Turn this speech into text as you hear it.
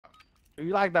You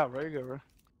like that, bro? You're good, bro.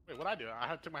 Wait, what'd I do?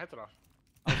 I took my headset off.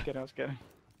 I was kidding. I was kidding.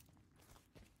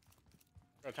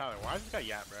 Bro, Tyler, why is this guy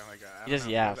yap, bro? Like, I He just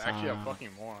don't know. yaps. He's actually a fucking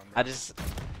moron, bro. I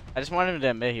just wanted him to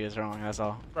admit he was wrong. That's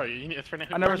all. Bro, it's for I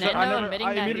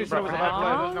immediately said it was a bad He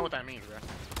play. doesn't know what that means, bro.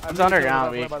 It's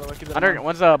underground, weak.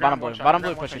 One's the bottom blue. Bottom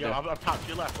blue pushing through. Up top, to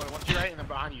your left, one to your right, and then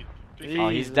behind you. Oh,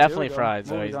 he's definitely fried.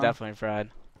 So he's definitely fried.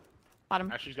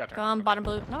 Bottom. Ashley's got Come, bottom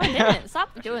blue. No, I didn't.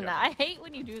 Stop doing that. I hate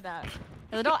when you do that.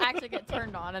 They don't actually get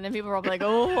turned on, and then people are like,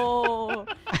 "Oh,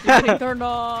 you're getting turned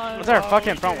on." What's our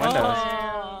fucking front windows?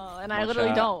 Oh, and I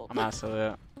literally don't. I'm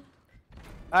absolute.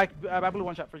 I blew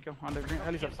one shot for you. On the green.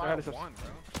 Heli subs. Heli subs.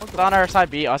 It's on our side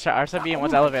B. Our side B and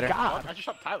one's elevator. God. I just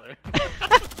shot Tyler.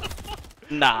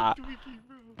 Nah.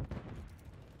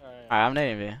 Alright, I'm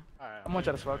nading B. I'm one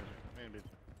shot as fuck.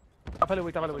 Top heli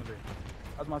weak.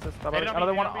 That's my assist. Hey,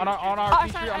 Another one on our B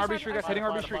street. On our B street, guys. Hitting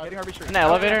our B street. In the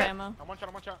elevator. I'm one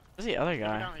shot. Where's the other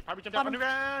guy? He probably jumped down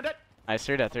underground. Nice,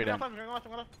 3 dead.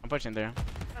 I'm pushing through.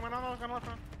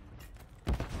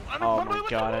 Oh my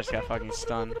god, I just got fucking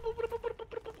stunned.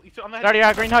 Already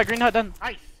out, green hut done.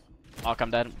 Nice. Oh,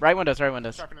 I'm dead. Right windows. I'm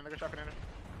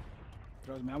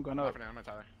going up.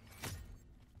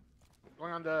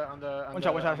 Going on the One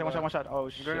shot. Oh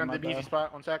shit. Going on the BZ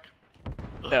spot. 1 sec.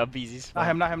 The aBeZy. Not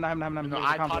him. No,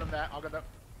 I caught him that. I'll get that.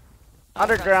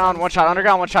 Underground, one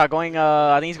shot. Going,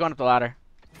 I think he's going up the ladder.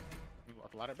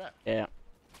 Up the ladder, bet. Yeah.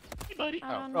 Hey, buddy.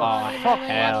 I don't Oh, know. fuck You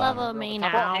hell. level me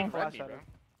now.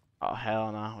 Oh,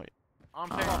 hell no. Wait.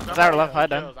 Is that our left side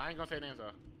then? I ain't gonna say names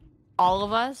though. All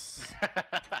of us.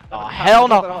 Oh, hell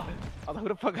no. Oh, who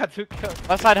the fuck got 2 kills?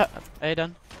 Left side, A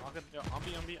done. I'm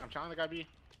B. I'm trying to guy B.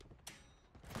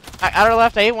 Outer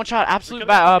left, A, one shot. Absolute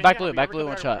back blue,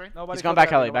 one shot. He's going back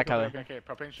heli. Okay,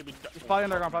 propane should be. He's probably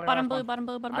underground. Bottom blue. Bottom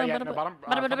blue.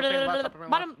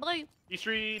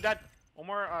 E3 dead. One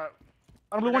more.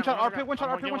 Bottom blue, one shot. RP, one shot.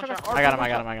 I got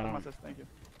him. Thank you.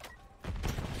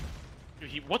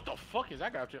 Dude, what the fuck is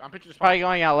that guy up to? I'm pitching this. Probably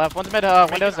going out left. One's mid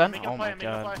windows done. Oh my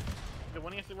god. Is it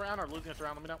winning us around or losing us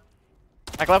around? Let me know.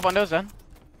 Back left windows done.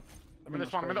 I'm in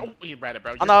this one. Oh, he read it,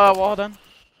 bro. On the wall done.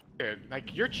 Dude,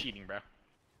 like, you're cheating, bro.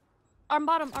 Our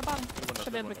bottom.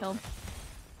 Should be able to kill him.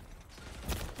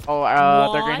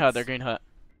 Oh, they're green hut.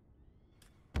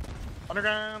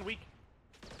 Underground, weak.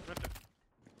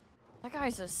 That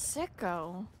guy's a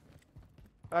sicko.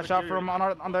 I shot from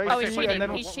on the Oh, AC. he's cheating.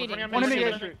 He's cheating. One in the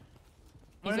A street.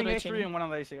 He's One in the literally A street cheating. and one on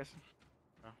the AC, guys.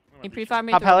 He pre-fired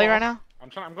me. Top heli right now?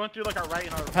 I'm going through like our right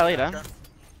and our Heli done.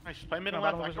 Nice, play mid and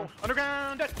left.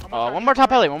 Underground, dead. Oh, one more top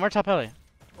heli. 4-7,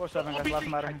 guys. Last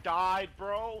matter. I died,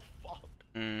 bro. Fuck.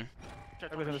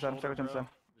 Everything is done. Everything is done.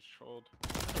 Just trolled.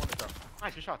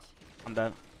 Nice, 2 shots. I'm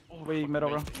dead. We middle,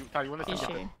 bro. He's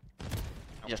cheating.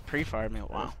 He just pre-fired me.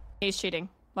 Wow. He's cheating.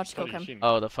 Watch kill him.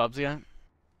 Oh, the Fubs guy?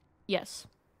 Yes.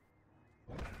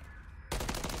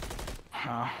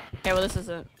 Okay, well, this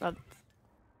isn't.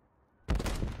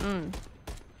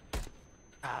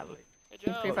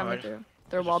 He pre-fired me through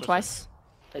their wall twice.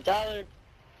 Hey, Tyler.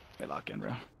 They lock in,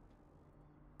 bro.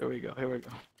 Here we go.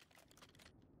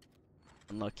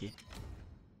 Unlucky.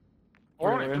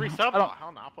 Or only 3 subs? I don't-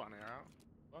 Hell no, I'll put on there.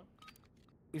 What?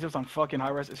 These are on fucking high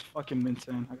res. It's fucking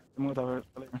insane. I got to move over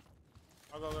later.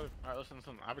 I'll go. Alright, listen.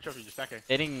 I have a trophy, just second.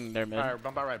 Hitting their mid. Alright,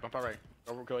 bump out right.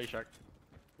 Go A-shark.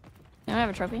 You don't have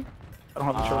a trophy? I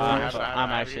don't have a trophy.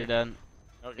 I'm actually dead.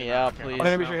 Okay, Yeah, okay. please.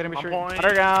 Hitting me street.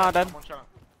 Underground, dead.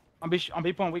 I'm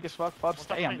B point weak as fuck. Fubs.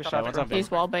 Damn, good shot. What's up, He's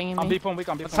wall banging I'm me. B point weak.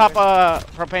 Let's hop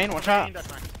propane, one shot.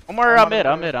 One more mid.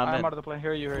 I'm out of the play.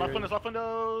 Here you. Left windows,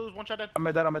 1 shot dead. I'm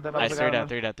mid. Nice, 3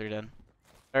 dead.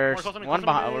 There's one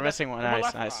behind. We're missing one.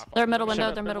 Nice. They're middle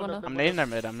window. I'm nading their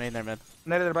mid. Naded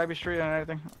their baby street and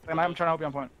everything. And I'm trying to help you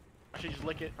on point. Actually, just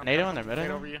lick it. Nading on their mid.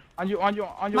 Over you. On you,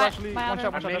 Ashley. One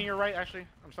shot. I'm nading your right, Ashley.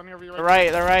 I'm stunning over your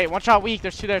right. They're right. One shot weak.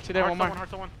 There's 2 there. One more.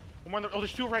 One more. Oh,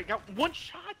 there's 2 right. Got 1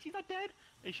 shot. He's not dead.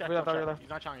 He's You're left. He's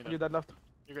not challenging you. You dead left.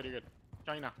 You're good.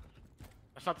 Challenging now.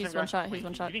 That's not the He's same one guy. shot. Wait, He's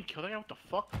one shot. You didn't kill that guy? What the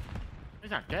fuck? He's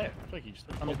not dead. I feel like he just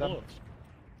took I'm no dead. bullets.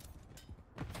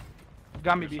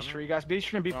 Got me B street, guys. B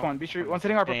street and B point. B street. One's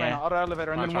hitting our propane. Outer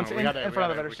elevator, and then one's in front of the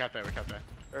elevators. We got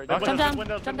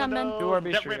that. Jump down, Ben. Two are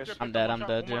B street. I'm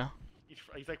dead, yeah.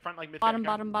 He's like front, like mid.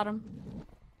 Bottom.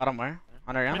 Bottom where?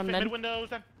 Underground? Mid windows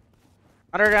then.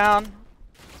 Underground,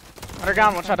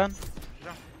 one shot done.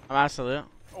 I'm absolute.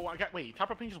 Oh, wait, top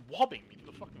propane just wobbing me to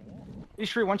the fucking wall. B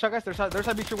street, one shot, guys. There's side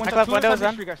B street, one Back shot. left Two windows, side B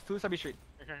then. street, guys. Two side B street.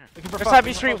 Okay. There's side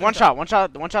B street, one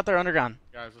shot there underground.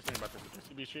 Guys, let's think about this.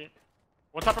 Just B street.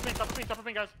 One top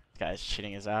propane, guys. This guy's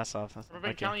cheating his ass off.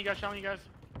 Propane, challenge you guys.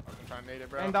 I'm trying to nade it,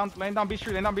 bro. Laying down B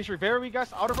street, Very weak,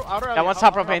 guys. Outer. Yeah, one's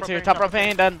top propane too. Top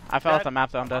propane done. I fell off the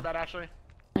map though. I'm dead. Bad, Ashley.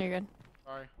 No, you're good.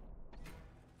 Sorry.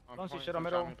 Don't see shit on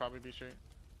middle. Probably B Street.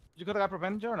 You could have got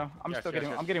propane, Joe, or no? I'm Yes, still yes, getting.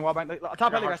 yes. I'm getting wall bang.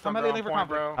 Top heli, guys. Top heli, looking for conflict.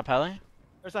 Bro. Top heli?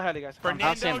 There's a heli, guys.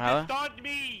 I'll see him, heli. Stunned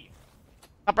me.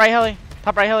 Top right heli.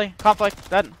 Top right heli. Conflict.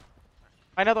 Dead.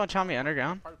 Another one challenge me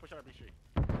underground. Probably push out B Street.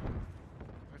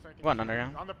 One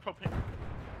underground. On the propane.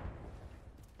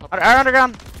 Our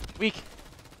underground. Weak.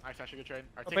 Nice, actually good trade.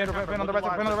 Propane on the right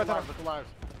side. Propane on the right side. Look alive.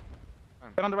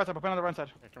 Propane on the right side. Propane on the right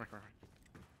side. Come here.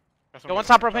 Go one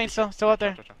top propane still up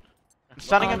there.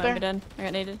 Stunning Oh, up no, there. you're dead. I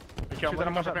got naded. Top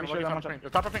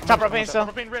propane still.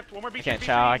 Top propane ripped. One more B I Street. can't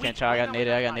chow. I can't chow. I got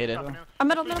naded. I got naded. I'm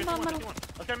middle. Let's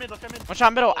go mid. One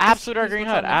shot middle. Absolute our He's green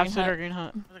one hut. shot green Absolute hut. our green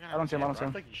hut. I don't see him. I don't see him.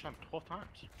 I think you shot him 12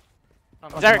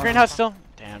 times. Is that green hut still?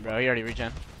 Damn, bro. He already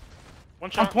regen. One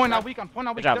I'm shot. point out weak. I'm point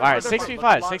out weak. Good job. Alright,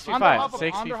 6v5. 6v5.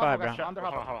 6v5,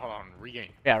 bro. Hold on. Regain.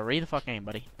 Yeah, read the fuck game,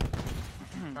 buddy.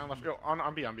 Yo,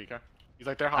 on B, okay? He's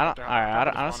like, they're I hot. don't.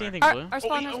 Alright, I don't see anything blue. Our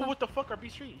spawn, our Oh, spawn. what the fuck? Our B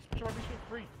Street. He's pushing our B Street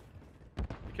free.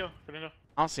 Good kill. Fernando.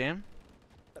 I don't see him.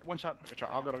 One shot. Good shot.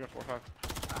 I'll get 4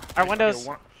 5. Our windows.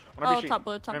 Oh, top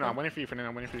blue, top No, blue. I'm waiting for you, Fernando.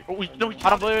 I'm waiting for you. Oh, no, he's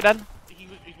Bottom blue, dead.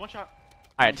 He's one shot.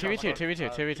 Alright, 2v2, 2v2,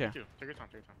 2v2. Take your time.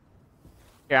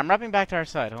 Here, I'm wrapping back to our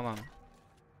side. Hold on.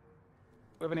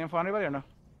 We have any info on anybody or no?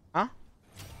 Huh?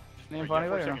 Any info on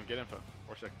anybody or no? Get info.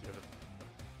 4 seconds.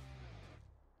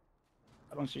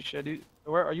 I don't see shit, dude.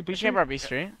 Where are you? We should our B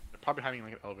Street. They're probably hiding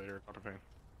like an elevator or upper pane.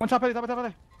 One top heli. Top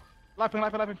heli. Live ping.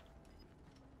 That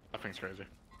thing's crazy.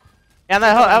 Yeah, and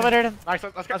that hell elevator. Nice,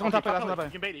 let's That's one top heli. You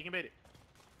can bait it.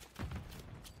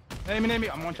 Name me.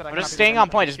 I'm one shot. I'm just staying on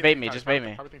point. Just bait me. Just bait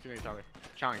me. Probably thinks you need Tyler.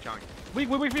 Challenge.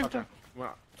 Weak. Okay.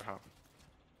 Well,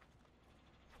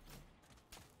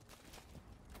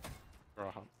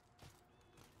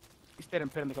 He stayed in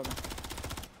pit in the corner.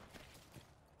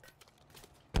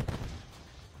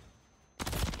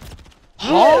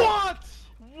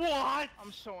 What?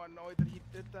 I'm so annoyed that he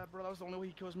did that, bro. That was the only way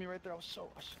he kills me right there. I was so.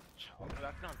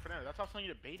 That's not Fernando. That's how I'm telling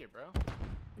you to bait it, bro.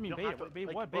 You mean don't bait have to- it? Bait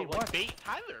like, what? bro, Bait like, what? Bait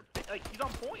Tyler. Like, he's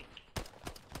on point.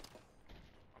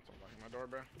 I'm so locking my door,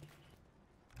 bro.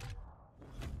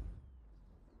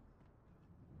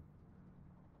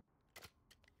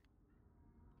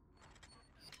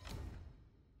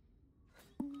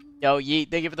 Yo, Yeet,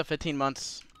 thank you for the 15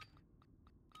 months.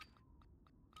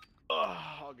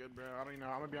 All good, bro. I don't even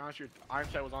know. I'm gonna be honest with you. Iron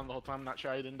sight was on the whole time. Not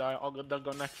sure I didn't die. All good. Doug,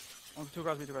 go next. Two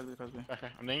cross B. Okay.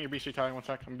 I'm naming your B Street Tyler 1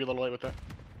 sec. I'm gonna be a little late with it.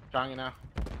 Trying it now.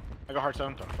 I got hard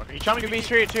zone. He's trying to B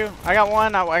Street too. I got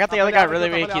one. I got the other guy really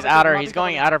weak. He's outer. He's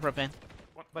going outer propane.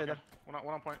 One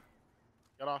on point.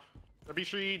 Get off. The B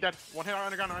Street dead. One hit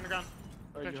underground.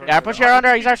 Yeah, push your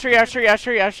under. He's our street. Yes,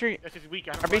 he's weak.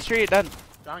 Our B Street dead.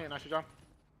 Down it. Nice job.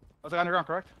 Was it underground,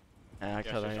 correct? Yeah, I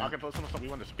killed her. I can put some stuff. We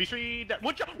won this. B Street dead.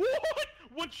 One shot. What?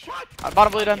 One shot.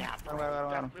 Bottom blue done. Yeah,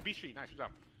 I B Street. Nice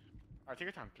job. Alright, take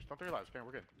your time. Just don't throw your lives. Okay,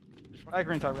 we're good. I have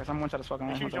green top, guys. I'm one shot as fucking.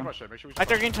 Make sure you jump rush it. Make sure we I jump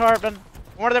threw rush green tarp done.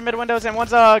 One of their mid windows and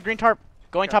one's green tarp.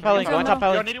 Going top heli. Going top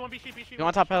Yo, heli. needed one B Street.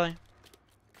 Going top heli.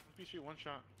 B Street, one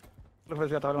shot. Look for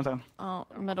this guy. One second. Oh,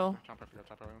 middle. Top right,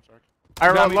 I'm sorry.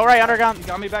 Alright, low right underground. You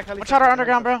got me back, heli. One shot our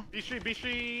underground, bro. B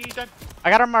Street dead. I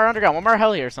got him our underground. One more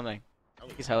heli or something.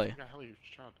 He's heli. Yeah, heli,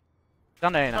 shot.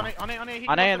 Down there now. On A.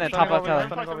 On A and then top left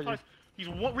heli. He's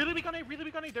really weak on A.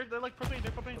 They're like propane.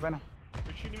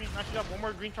 They're shooting me. Nice job. One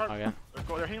more green tarp. Okay.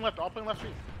 They're hitting left. All playing left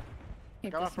street.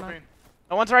 Keep Got this off smoke. propane.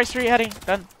 Oh, one's right street heading.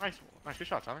 Done. Nice. Good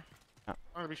shot, Tyler. Yeah.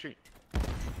 On the B Street.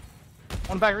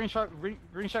 One back, green shot weak.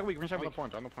 Green shot On weak. the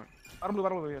point. Bottom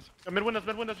blue, yes. Mid windows,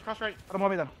 across right. Bottom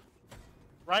one, me then.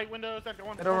 Right windows, that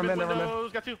one. Mid over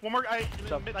mid. Got two. One more.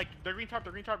 Mid, like they're green tarp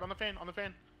on the fan. On the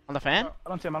fan? I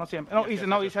don't see him. No,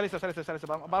 he's heli steps.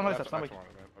 Bottom heli steps, not weak.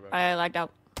 I lagged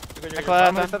out. Back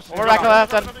left. One more back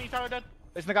left. Done.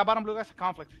 Listen, the guy bottom blue, guys.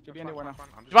 Conflict. Should be anywhere now.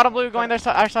 Bottom blue going their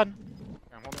our side.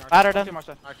 Ladder done. Nice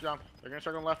job. They're gonna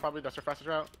start going left, probably. That's their fastest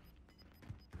route.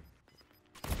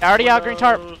 Already out green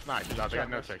tarp. Nice job. They got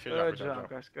no six. Good job,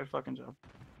 guys. Good fucking job.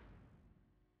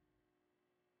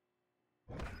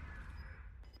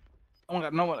 Oh my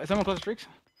god, no one. Is someone close to streaks?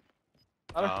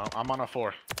 I'm on a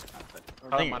 4.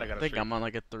 I think I'm on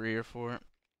like a 3 or 4.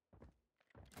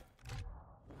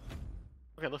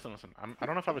 Okay, listen. I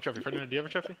don't know if I have a trophy. Ferdinand, do you have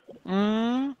a trophy?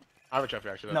 I have a trophy,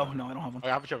 actually. No, I don't have one. Okay,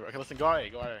 I have a trophy. Okay, listen, go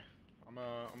A. I'm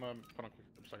gonna put on quick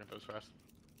so I can throw this fast.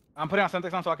 I'm putting on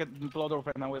Semtex on so I can blow the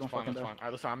propane. Now we don't Fine, fucking that's do. fine.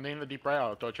 Alright, listen, I'm naming the deep right.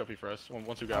 I'll throw a trophy for us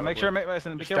once we got it. Make sure,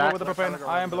 listen, be Just careful stack, with the let's propane. not go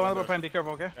I am over blowing the windows. propane. Be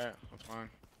careful, okay? Yeah, that's fine.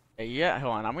 Hey, yeah,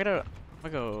 hold on. I'm gonna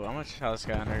try this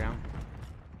guy underground.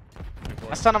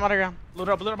 I stun him underground. Load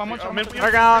up, I'm one shot.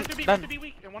 Underground, done.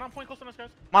 And one on point close on us, guys.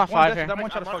 I'm on 5 here. That one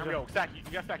shot is fucked. Yo, stack. You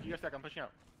got stack. I'm pushing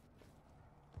out.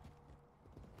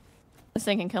 This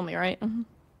thing can kill me, right?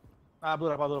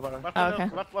 Blew it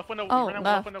up. Left window. Oh,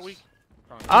 Left window weak.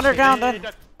 Underground then.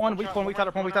 One weak,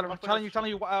 Tyler. I'm telling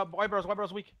you, white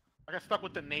barrel's weak. I got stuck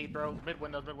with the nade, bro. Mid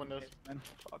windows. Man,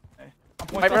 fuck, hey.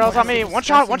 White barrel's on me. One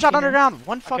shot underground.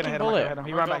 One I couldn't fucking hit bullet. him.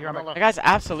 He ran back. That guy's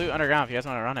absolute underground. If you guys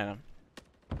want to run at him.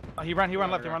 He ran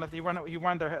left. He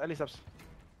ran there. At least ups.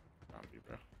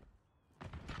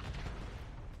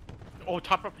 Oh,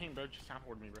 top up pain, bro. Just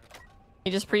soundboard me, bro.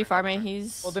 He just pre-farming.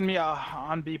 He's Holding me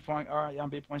on B point. Alright, yeah, on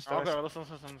B point. Okay, listen.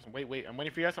 Wait. I'm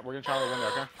waiting for you guys. We're gonna try the window,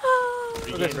 okay?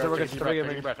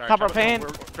 We're good. Top up pain.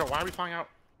 Bro, why are we flying out?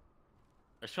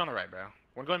 There's two on the right, bro.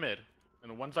 One going mid,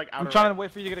 and one's like out. I'm trying to wait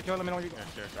for you to get a kill. Let me know when you go.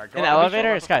 In the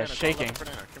elevator, this guy's shaking. Come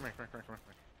here.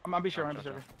 I'm be sure.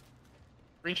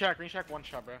 Green shack, one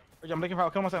shot, bro. I'm looking for.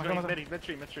 Kill myself. Mid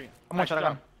street. I'm one shot. I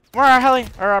got him. Where are our heli?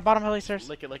 Or our bottom heli stairs?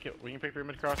 Lick it. We can pick your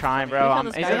mid cross. Trying, bro.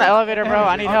 He's in the elevator, bro.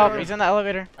 I need help. He's in the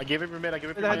elevator. I gave it your mid. I'm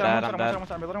good.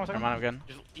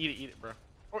 Just eat it, bro.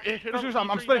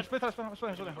 I'm splitting. We're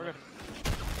good.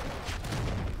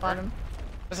 bottom.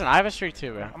 Listen, I have a streak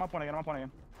too, bro. I'm up one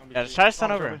again. Yeah, just try to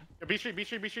stun over him. B street weak.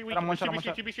 I'm one shot. I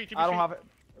don't have it.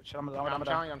 Shit,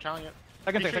 I'm challenging it.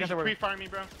 Second He's take. pre-firing me,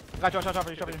 bro. Got you. Shot for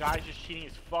you. The guy's just cheating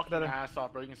his fucking ass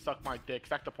off, bro. You can suck my dick.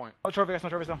 Stack the point. Oh, trophy, guys. No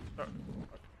trophy still.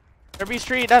 They're B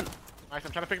street, done. Nice,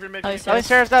 I'm trying to pick your mid. Heli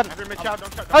stairs, done.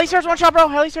 Heli stairs, one shot, bro.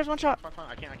 Heli stairs, one shot.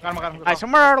 I can't. Got him. Nice,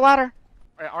 somewhere our ladder.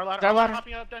 Alright, our ladder.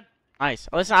 Hopping up, then. Nice.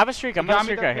 Listen, I have a streak. I'm gonna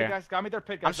streak right here. Guys, got me their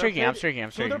pit. I'm streaking.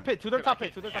 To their top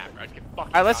pit.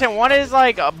 Alright, listen. One is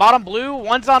like bottom blue.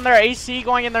 One's on their AC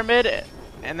going in their mid,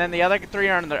 and then the other three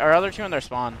are in their, or other two in their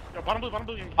spawn. Yo, bottom blue.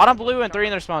 Bottom blue and three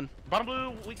in their spawn. Bottom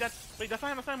blue. That's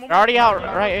not. They're already out.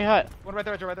 Right, A hut. One right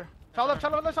there. Child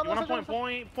up.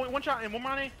 Point. One shot and one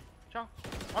more on A. Child.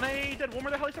 On A, dead. One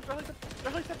more. The heli step.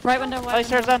 Right window. Heli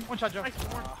stairs done. One shot, Joe. Nice.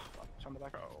 On the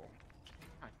back. God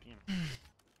damn.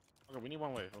 Okay, we need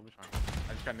one wave. We'll be fine.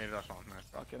 I just got naded us on. Nice.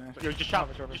 Okay, nice. Yo, just shout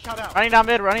out. Running down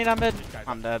mid.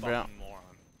 I'm dead, bro.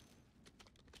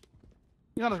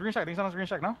 He's on his green shack,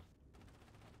 no?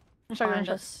 Green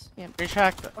shack. Yeah. Green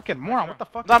shack. Fucking moron, what the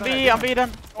fuck? I'm B done.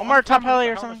 One more top heli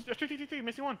or something. 3,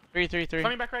 missing one. 3.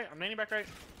 Coming back right. I'm landing back right.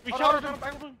 We Oh, shot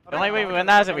no. The only way we win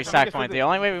that is if we stack point. The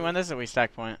only way we win this is if we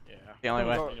stack point. Yeah. The only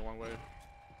way.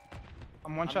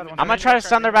 I'm one shot. I'm gonna try to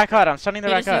stun their back hut. I'm stunning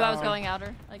their You back just knew I hut. was going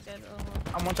outer. Like that.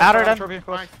 I'm one Outer shot. done. Trophy,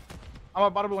 close. I'm a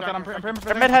bottom blue. I'm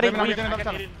mid heading. I'm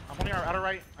holding our outer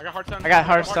right. I got hard stun. I got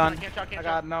hard stun. I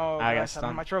got no. I got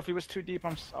stunned. My trophy was too deep.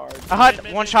 I'm sorry. A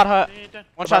hut. One shot hut.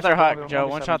 One shot their hut, Joe.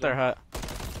 One shot their hut.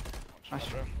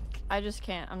 I just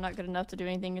can't. I'm not good enough to do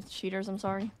anything with cheaters. I'm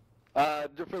sorry. For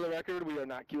the record, we are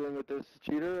not queuing with this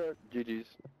cheater. GG's.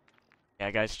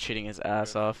 Yeah, guy's cheating his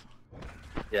ass off.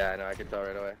 Yeah, I know. I can tell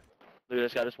right away. Look at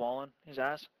this guy just walling his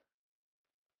ass.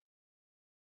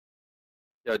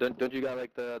 Yo, don't you got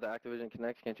like the Activision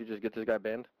Connect? Can't you just get this guy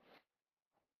banned?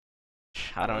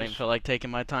 I don't even feel like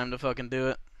taking my time to fucking do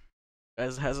it.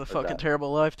 Guys has a fucking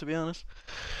terrible life, to be honest.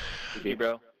 GG,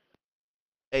 bro.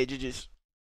 Hey, GG's.